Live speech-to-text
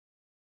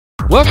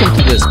Welcome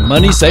to this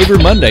Money Saver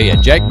Monday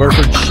at Jack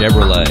Burford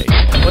Chevrolet.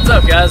 What's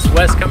up, guys?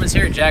 Wes Cummins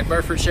here at Jack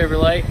Burford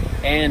Chevrolet,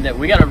 and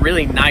we got a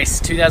really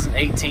nice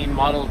 2018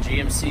 model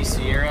GMC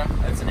Sierra.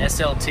 That's an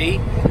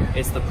SLT.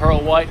 It's the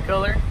pearl white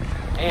color,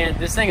 and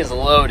this thing is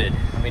loaded.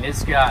 I mean,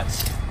 it's got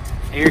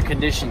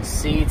air-conditioned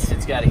seats,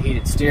 it's got a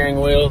heated steering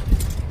wheel,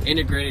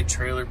 integrated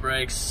trailer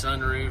brakes,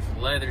 sunroof,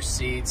 leather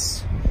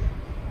seats,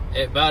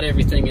 about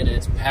everything in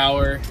its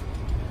power.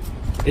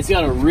 It's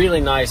got a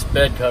really nice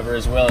bed cover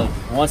as well.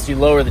 Once you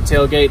lower the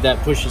tailgate, that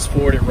pushes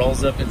forward, it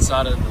rolls up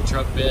inside of the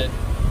truck bed.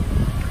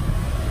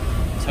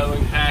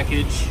 Towing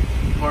package,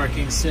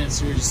 parking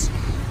sensors.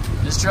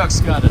 This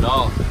truck's got it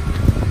all.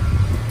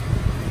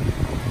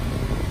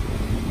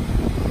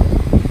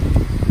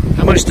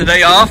 How much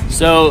today off?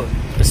 So,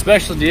 a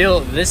special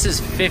deal, this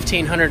is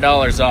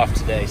 $1,500 off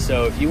today.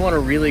 So if you want a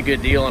really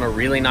good deal on a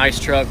really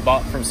nice truck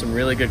bought from some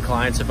really good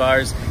clients of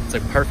ours, it's a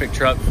perfect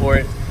truck for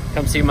it.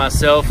 Come see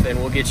myself and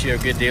we'll get you a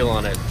good deal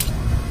on it.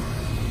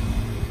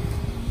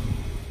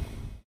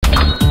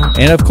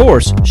 And of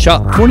course,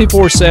 shop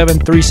 24/7,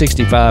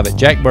 365 at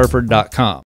jackburford.com.